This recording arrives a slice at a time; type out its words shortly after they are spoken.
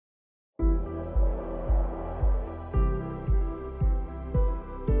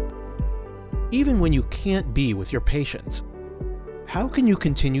even when you can't be with your patients. How can you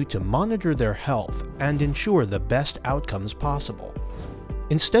continue to monitor their health and ensure the best outcomes possible?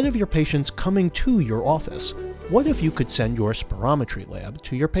 Instead of your patients coming to your office, what if you could send your spirometry lab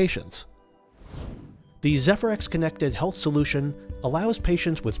to your patients? The ZEPHYRx Connected Health solution allows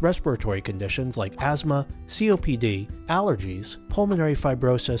patients with respiratory conditions like asthma, COPD, allergies, pulmonary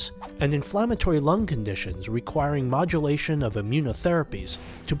fibrosis, and inflammatory lung conditions requiring modulation of immunotherapies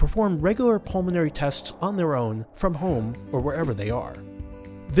to perform regular pulmonary tests on their own from home or wherever they are.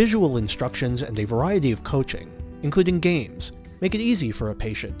 Visual instructions and a variety of coaching, including games, make it easy for a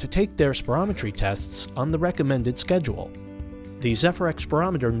patient to take their spirometry tests on the recommended schedule. The ZEPHYRx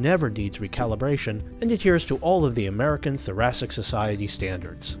spirometer never needs recalibration and adheres to all of the American Thoracic Society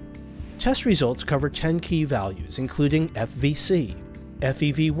standards. Test results cover 10 key values, including FVC,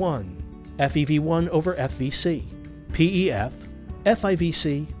 FEV1, FEV1 over FVC, PEF,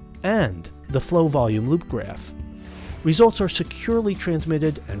 FIVC, and the flow volume loop graph. Results are securely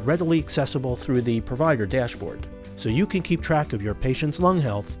transmitted and readily accessible through the provider dashboard, so you can keep track of your patient's lung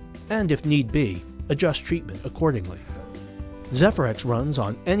health and, if need be, adjust treatment accordingly. ZEPHYRx runs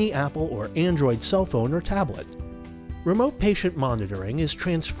on any Apple or Android cell phone or tablet. Remote patient monitoring is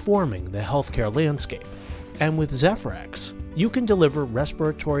transforming the healthcare landscape, and with ZEPHYRx, you can deliver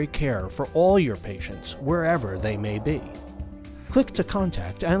respiratory care for all your patients wherever they may be. Click to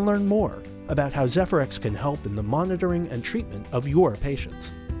contact and learn more about how ZEPHYRx can help in the monitoring and treatment of your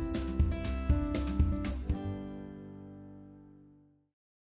patients.